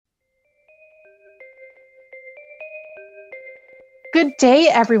Good day,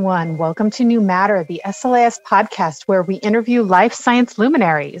 everyone. Welcome to New Matter, the SLAS podcast, where we interview life science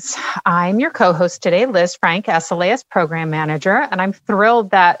luminaries. I'm your co-host today, Liz Frank, SLAS program manager, and I'm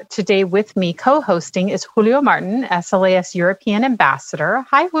thrilled that today with me co-hosting is Julio Martin, SLAS European ambassador.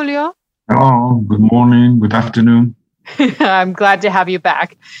 Hi, Julio. Hello, good morning, good afternoon. I'm glad to have you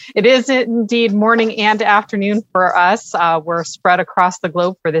back. It is indeed morning and afternoon for us. We're spread across the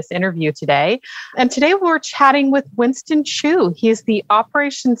globe for this interview today. And today we're chatting with Winston Chu. He's the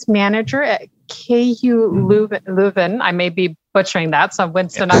operations manager at KU Leuven. I may be butchering that. So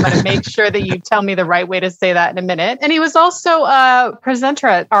Winston, I'm going to make sure that you tell me the right way to say that in a minute. And he was also a presenter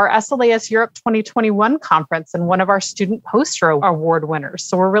at our SLAS Europe 2021 conference and one of our student poster award winners.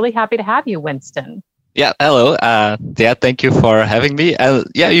 So we're really happy to have you, Winston. Yeah, hello. Thank you for having me.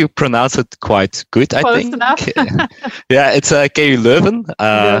 You pronounce it quite good, I think. Close enough. Yeah, it's KU Leuven,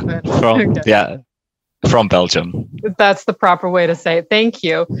 from Belgium. That's the proper way to say it. Thank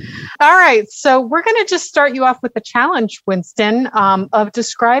you. All right, so we're going to just start you off with the challenge, Winston, of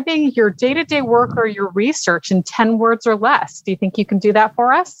describing your day-to-day work or your research in 10 words or less. Do you think you can do that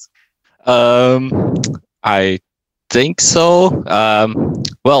for us? I think so.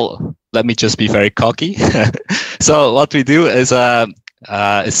 Let me just be very cocky. So what we do is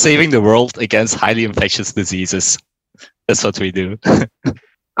saving the world against highly infectious diseases. That's what we do.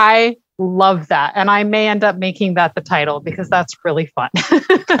 I love that. And I may end up making that the title because that's really fun. So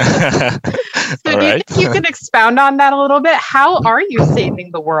do you think you can expound on that a little bit? How are you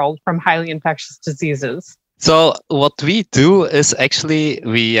saving the world from highly infectious diseases? So what we do is actually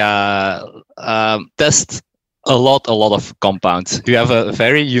we test a lot of compounds. We have a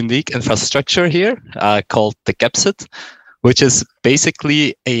very unique infrastructure here called the Capsid, which is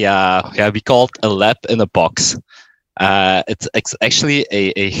basically we call it a lab in a box. It's actually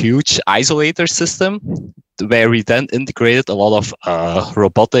a huge isolator system where we then integrated a lot of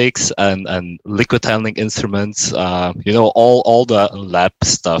robotics and liquid handling instruments, all the lab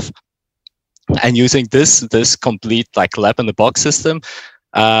stuff. And using this complete like lab in a box system,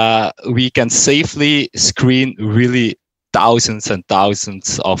 we can safely screen really thousands and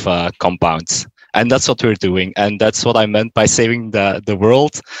thousands of compounds. And that's what we're doing. And that's what I meant by saving the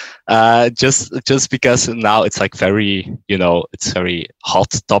world. Just because now it's like it's very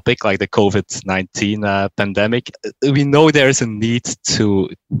hot topic, like the COVID-19 pandemic. We know there's a need to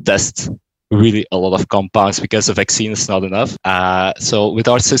test really a lot of compounds because the vaccine is not enough. So with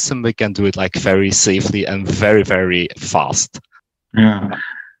our system, we can do it like very safely and very, very fast. Yeah,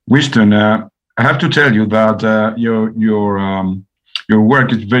 Winston, I have to tell you that your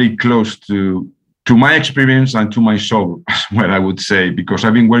work is very close to my experience and to my soul, well, I would say, because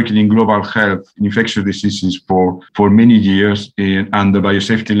I've been working in global health, infectious diseases for many years under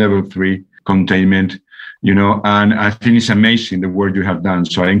biosafety level 3 containment, and I think it's amazing the work you have done.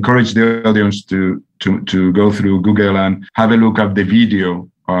 So I encourage the audience to go through Google and have a look at the video,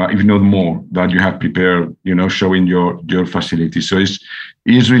 if not more, that you have prepared, showing your facility. So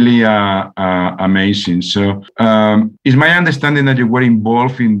it's really amazing. So it's my understanding that you were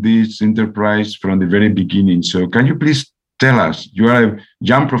involved in this enterprise from the very beginning. So can you please tell us, you are a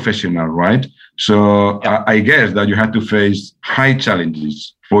young professional, right? So yeah. I guess that you had to face high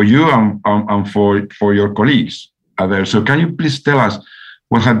challenges for you and for your colleagues there. So can you please tell us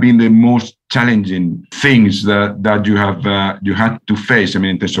what have been the most challenging things that you had to face? I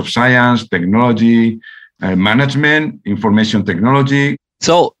mean, in terms of science, technology, management, information technology.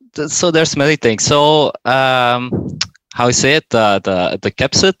 So there's many things. So how I say it, the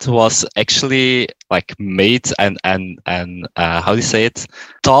Capsid was actually like made and how do you say it,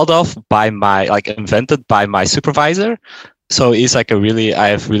 thought of by invented by my supervisor. So he's like I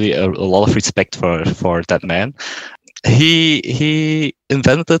have really a lot of respect for that man. He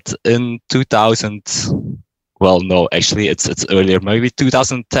invented it in 2000. Well, no, actually it's earlier, maybe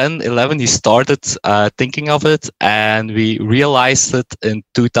 2010, 11. He started thinking of it, and we realized it in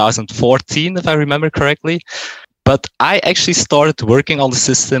 2014, if I remember correctly. But I actually started working on the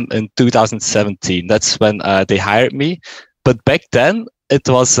system in 2017. That's when they hired me. But back then, it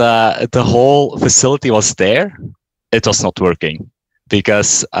was the whole facility was there. It was not working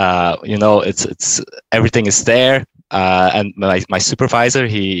because it's everything is there. And my supervisor,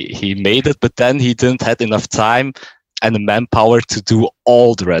 he made it, but then he didn't have enough time and the manpower to do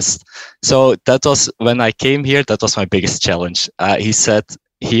all the rest. So that was when I came here. That was my biggest challenge. He said,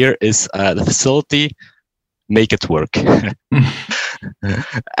 "Here is the facility. Make it work."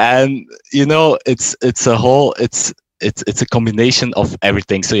 And it's it's a combination of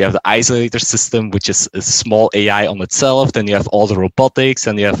everything. So you have the isolator system, which is a small AI on itself. Then you have all the robotics,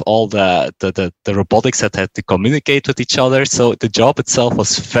 and you have all the robotics that had to communicate with each other. So the job itself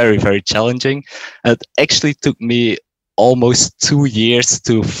was very, very challenging. It actually took me almost 2 years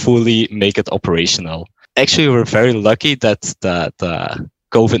to fully make it operational. Actually, we were very lucky that the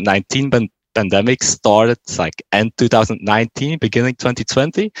COVID-19 pandemic started like end 2019, beginning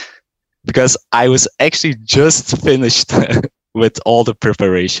 2020, because I was actually just finished with all the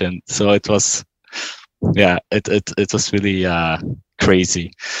preparation. So it was, it was really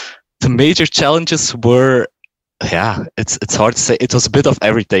crazy. The major challenges were, it's hard to say. It was a bit of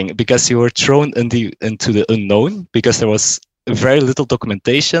everything, because you were thrown into the unknown, because there was very little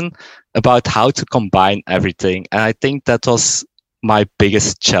documentation about how to combine everything. And I think that was my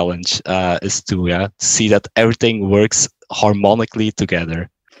biggest challenge, is to see that everything works harmonically together.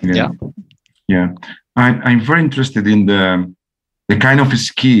 Yeah. I'm very interested in the kind of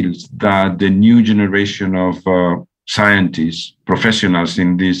skills that the new generation of scientists, professionals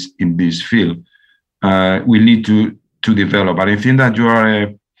in this field, will need to develop. And I think that you are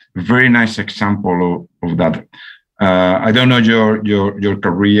a very nice example of that. I don't know your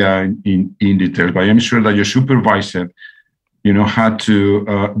career in detail, but I'm sure that your supervisor, had to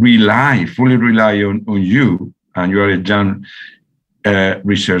fully rely on you, and you are a young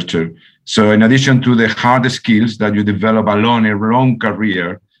researcher. So in addition to the hard skills that you develop along a long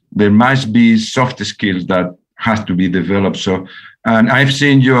career, there must be soft skills that has to be developed. So, and I've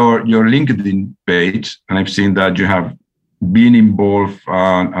seen your LinkedIn page, and I've seen that you have been involved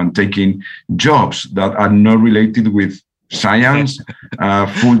and taking jobs that are not related with science,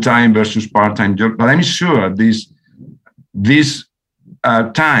 full-time versus part-time job. But I'm sure this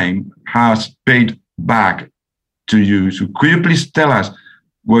time has paid back to you. So could you please tell us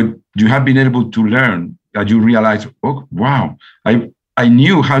what you have been able to learn that you realize, oh, wow, I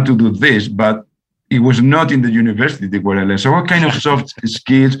knew how to do this, but it was not in the university where I learned. So what kind of soft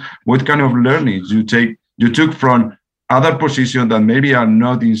skills, what kind of learnings you took from other positions that maybe are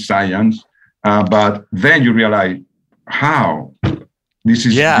not in science, but then you realize how this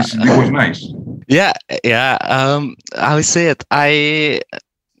was nice. I would say it.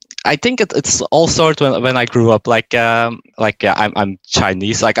 I think it's all started when I grew up. I'm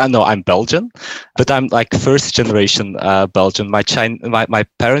Chinese. I'm Belgian, but I'm like first generation Belgian. My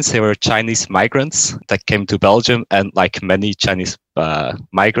parents, they were Chinese migrants that came to Belgium, and like many Chinese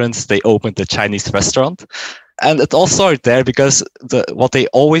migrants, they opened a Chinese restaurant. And it all started there, because what they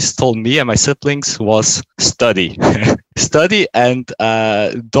always told me and my siblings was study. Study, and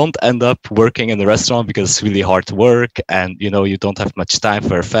don't end up working in the restaurant, because it's really hard work, and you don't have much time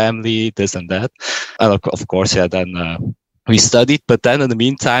for a family, this and that. And of course, then we studied, but then in the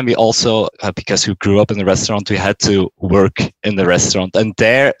meantime, we also, because we grew up in the restaurant, we had to work in the restaurant. And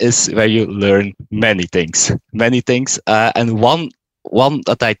there is where you learn many things. And one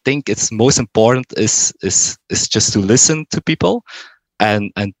that I think is most important is just to listen to people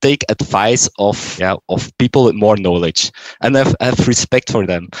and take advice of people with more knowledge, and have respect for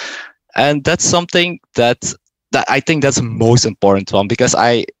them. And that's something that I think that's the most important one, because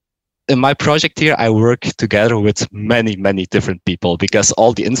in my project here, I work together with many, many different people, because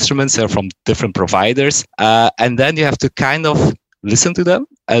all the instruments are from different providers. And then you have to kind of listen to them,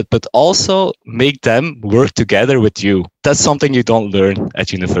 but also make them work together with you. That's something you don't learn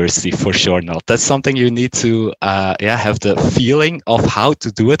at university, for sure not. That's something you need to have the feeling of how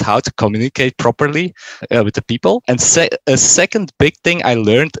to do it, how to communicate properly with the people. And a second big thing I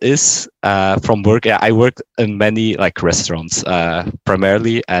learned is from work. I worked in many like restaurants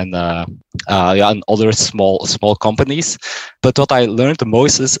primarily, and and other small companies. But what I learned the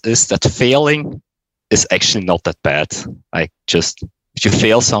most is that failing is actually not that bad. Like, just if you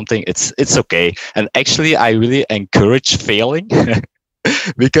fail something, it's okay. And actually, I really encourage failing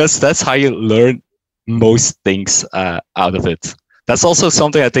because that's how you learn most things out of it. That's also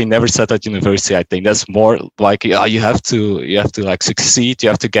something that they never said at university. I think that's more like you have to like succeed. You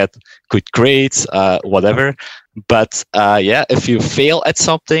have to get good grades, whatever. But if you fail at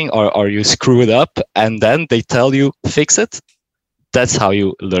something or you screw it up, and then they tell you fix it, that's how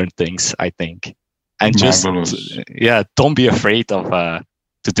you learn things, I think. And just don't be afraid of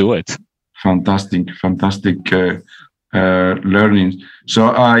to do it. Fantastic learning. So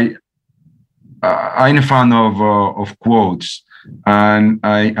I'm a fan of quotes, and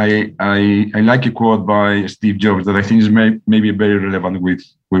I like a quote by Steve Jobs that I think is maybe very relevant with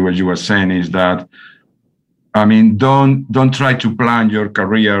what you were saying. Is that, I mean, don't try to plan your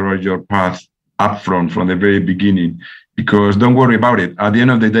career or your path upfront from the very beginning, because don't worry about it. At the end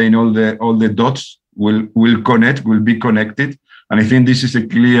of the day, all the dots will be connected. And I think this is a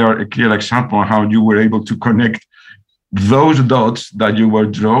clear example of how you were able to connect those dots that you were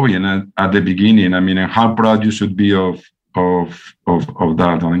drawing at the beginning. I mean, and how proud you should be of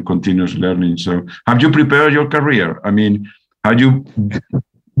that and continuous learning. So have you prepared your career? I mean, how you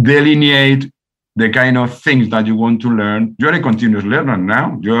delineate the kind of things that you want to learn? You're a continuous learner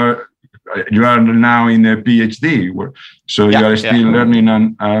now. You are now in a PhD, so you are still learning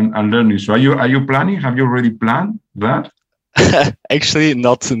and learning. So are you planning? Have you already planned that? Actually,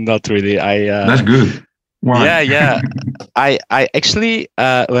 not really. That's good. Why? Yeah. I actually,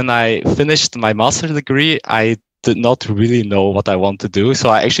 when I finished my master's degree, I did not really know what I want to do. So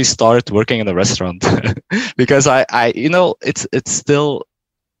I actually started working in a restaurant because I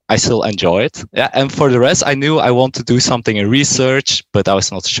still enjoy it. Yeah. And for the rest, I knew I want to do something in research, but I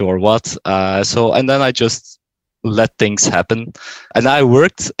was not sure what. And then I just let things happen. And I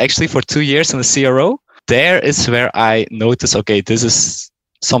worked actually for 2 years in the CRO. There is where I noticed, okay, this is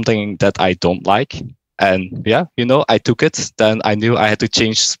something that I don't like. And I took it. Then I knew I had to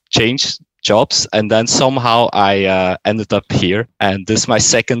change jobs. And then somehow I ended up here. And this is my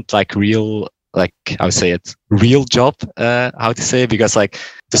second real job, because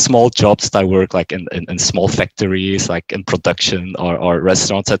the small jobs that I work in small factories, like in production or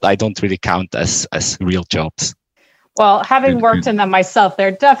restaurants, that I don't really count as real jobs. Well, having worked in them myself, they're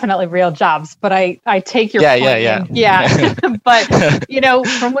definitely real jobs, but I take your point. Yeah. But,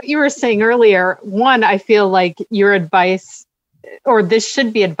 from what you were saying earlier, one, I feel like your advice, or this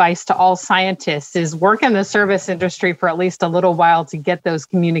should be advice to all scientists, is work in the service industry for at least a little while to get those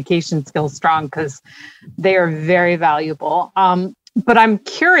communication skills strong, because they are very valuable. But I'm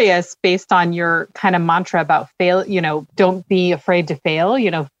curious, based on your kind of mantra about fail, don't be afraid to fail.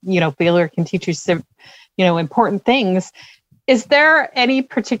 Failure can teach you important things. Is there any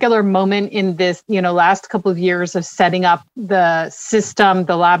particular moment in this, last couple of years of setting up the system,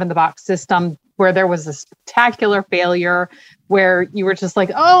 the lab in the box system, where there was a spectacular failure, where you were just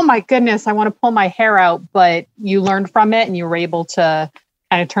like, oh my goodness, I want to pull my hair out, but you learned from it and you were able to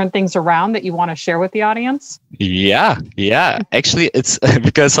kind of turn things around that you want to share with the audience? Yeah. Actually, it's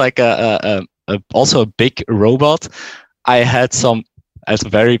because also a big robot. I had some at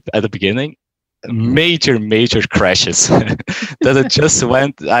the beginning, major crashes that it just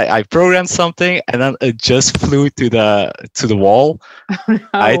went. I programmed something and then it just flew to the wall. Oh, no.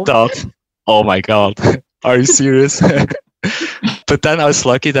 I thought, oh my God, are you serious? But then I was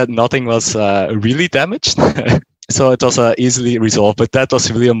lucky that nothing was really damaged. So it was easily resolved. But that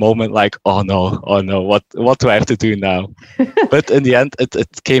was really a moment like, oh no, what do I have to do now? But in the end,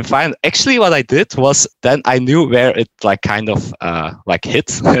 it came fine. Actually, what I did was then I knew where it hit.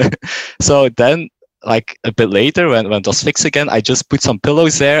 So then a bit later when it was fixed again, I just put some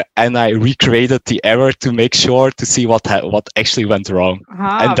pillows there and I recreated the error to make sure to see what actually went wrong.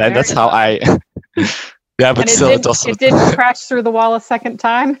 And then that's how I... Yeah, but still, it didn't crash through the wall a second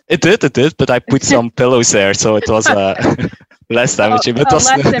time? It did, but I put some pillows there, so it was less damaging. But less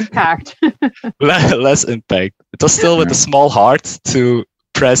impact. Less impact. It was still with a small heart to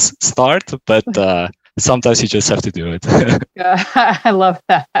press start, but sometimes you just have to do it. I love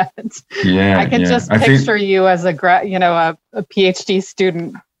that. Yeah, I can just picture you as a PhD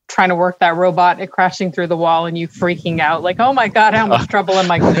student trying to work that robot and crashing through the wall and you freaking out like, oh my God, how much trouble am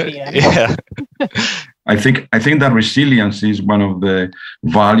I going to be in? Yeah. I think that resilience is one of the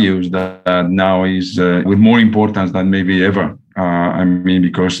values that now is with more importance than maybe ever.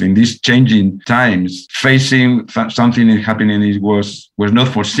 Because in these changing times, facing something happening was not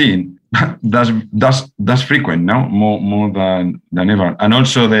foreseen. That's frequent now, more than ever. And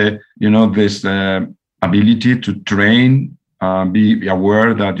also this ability to train. Be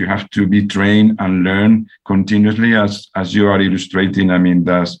aware that you have to be trained and learn continuously, as you are illustrating.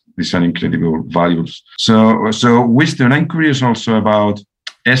 These are incredible values. So Winston, I'm curious also about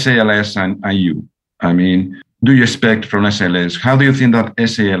SALS and you. Do you expect from SALS? How do you think that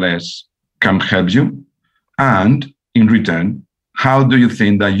SALS can help you? And in return, how do you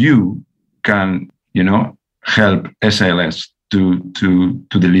think that you can, help SALS to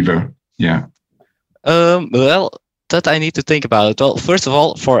deliver? Yeah. That I need to think about. Well, first of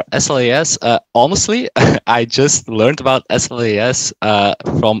all, for SLAS, honestly, I just learned about SLAS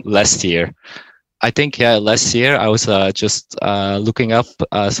from last year. I think, last year I was just looking up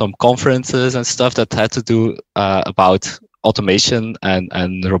some conferences and stuff that had to do about automation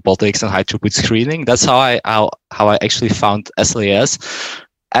and robotics and high throughput screening. That's how I actually found SLAS.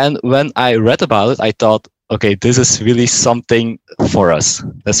 And when I read about it, I thought, okay, this is really something for us.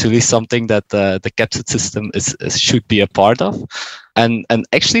 That's really something that the capsid system should be a part of. And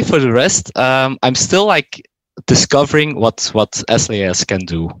actually for the rest, I'm still like discovering what SLAS can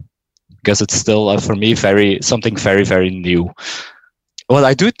do, because it's still for me something very, very new. What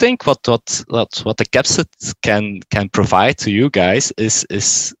I do think what the capsid can provide to you guys is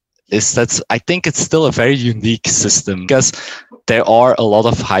that I think it's still a very unique system, because there are a lot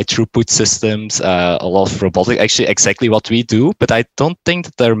of high throughput systems, a lot of robotic, actually exactly what we do, but I don't think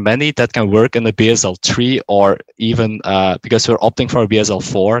that there are many that can work in a BSL-3, or even because we're opting for a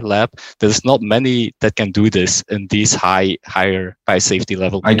BSL-4 lab, there's not many that can do this in these higher biosafety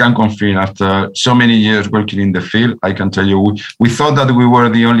level. I can confirm, after so many years working in the field, I can tell you, we thought that we were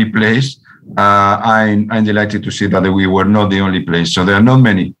the only place. I'm delighted to see that we were not the only place. So there are not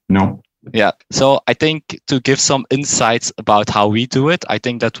many, no. Yeah, so I think to give some insights about how we do it, I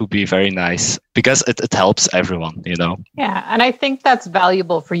think that would be very nice, because it helps everyone, you know. Yeah, and I think that's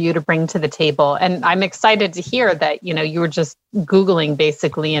valuable for you to bring to the table. And I'm excited to hear that, you were just Googling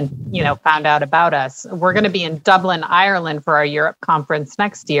basically and, found out about us. We're going to be in Dublin, Ireland for our Europe conference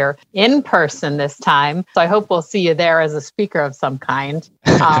next year, in person this time. So I hope we'll see you there as a speaker of some kind.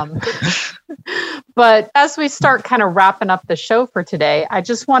 But as we start kind of wrapping up the show for today, I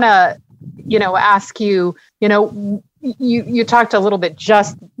just want to, ask you, you talked a little bit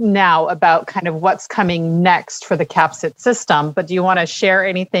just now about kind of what's coming next for the capsid system, but do you want to share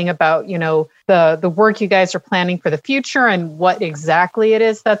anything about, the work you guys are planning for the future and what exactly it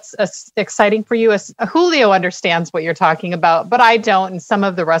is that's exciting for you? As Julio understands what you're talking about, but I don't, and some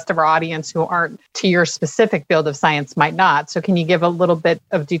of the rest of our audience who aren't to your specific field of science might not. So can you give a little bit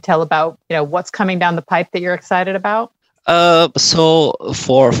of detail about, what's coming down the pipe that you're excited about? So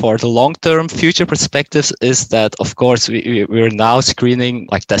for the long-term future perspectives is that, of course, we're now screening,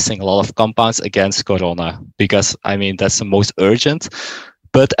 like testing a lot of compounds against corona, because that's the most urgent.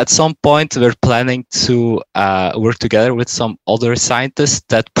 But at some point, we're planning to work together with some other scientists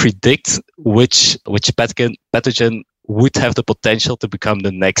that predict which pathogen would have the potential to become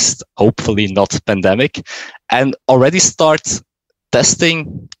the next, hopefully not pandemic, and already start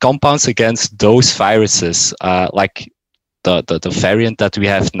testing compounds against those viruses, like the variant that we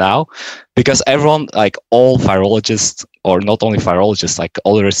have now, because everyone, like all virologists, or not only virologists, like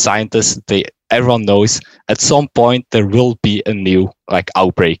other scientists, everyone knows at some point there will be a new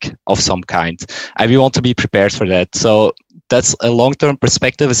outbreak of some kind, and we want to be prepared for that. So that's a long-term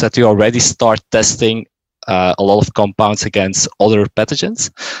perspective, is that we already start testing a lot of compounds against other pathogens.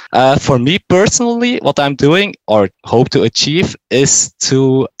 For me personally, what I'm doing or hope to achieve is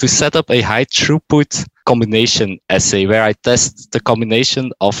to set up a high throughput combination assay where I test the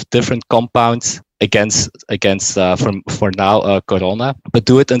combination of different compounds against for now corona, but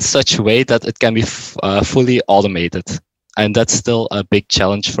do it in such a way that it can be fully automated. And that's still a big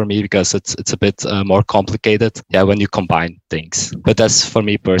challenge for me, because it's a bit more complicated, when you combine things. But that's for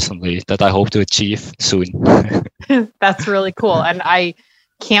me personally that I hope to achieve soon. That's really cool. And I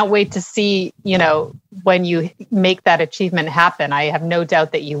can't wait to see, when you make that achievement happen. I have no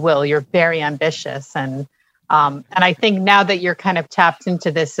doubt that you will. You're very ambitious. And I think now that you're kind of tapped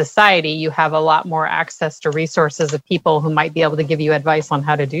into this society, you have a lot more access to resources of people who might be able to give you advice on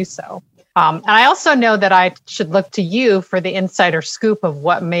how to do so. And I also know that I should look to you for the insider scoop of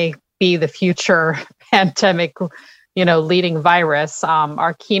what may be the future pandemic, leading virus.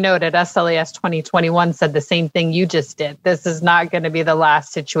 Our keynote at SLAS 2021 said the same thing you just did. This is not going to be the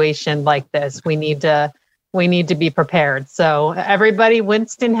last situation like this. We need to be prepared. So everybody,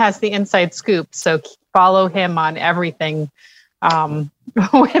 Winston has the inside scoop. So follow him on everything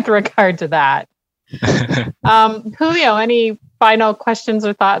with regard to that. Julio, any final questions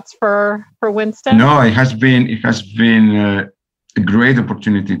or thoughts for Winston? No, it has been a great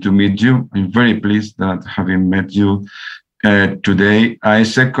opportunity to meet you. I'm very pleased that having met you today. I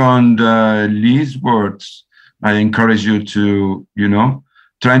second Lee's words. I encourage you to,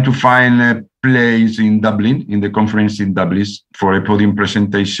 trying to find a place in Dublin, in the conference in Dublin, for a podium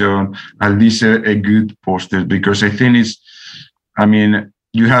presentation, at least a good poster, because I think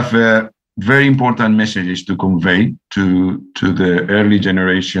you have very important messages to convey to the early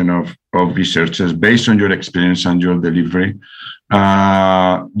generation of researchers based on your experience and your delivery.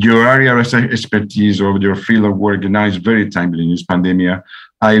 Your area of expertise or your field of work now is very timely in this pandemic.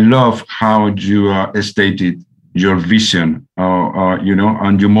 I love how you stated your vision,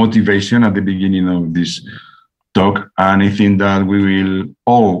 and your motivation at the beginning of this talk. And I think that we will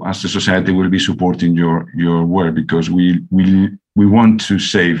all, as a society, will be supporting your work, because we want to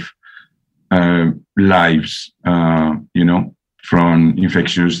save lives, from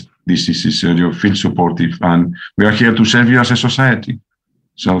infectious diseases. So you feel supportive, and we are here to serve you as a society.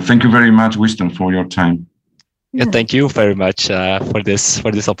 So thank you very much, Winston, for your time. Yeah, thank you very much for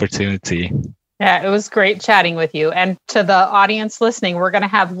this opportunity. Yeah, it was great chatting with you. And to the audience listening, we're going to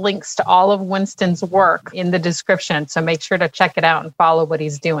have links to all of Winston's work in the description. So make sure to check it out and follow what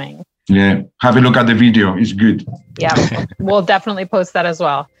he's doing. Yeah, have a look at the video. It's good. Yeah, we'll definitely post that as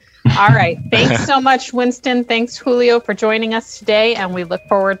well. All right. Thanks so much, Winston. Thanks, Julio, for joining us today. And we look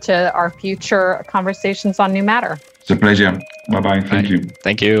forward to our future conversations on New Matter. It's a pleasure. Bye-bye. Thank you.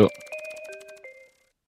 Thank you.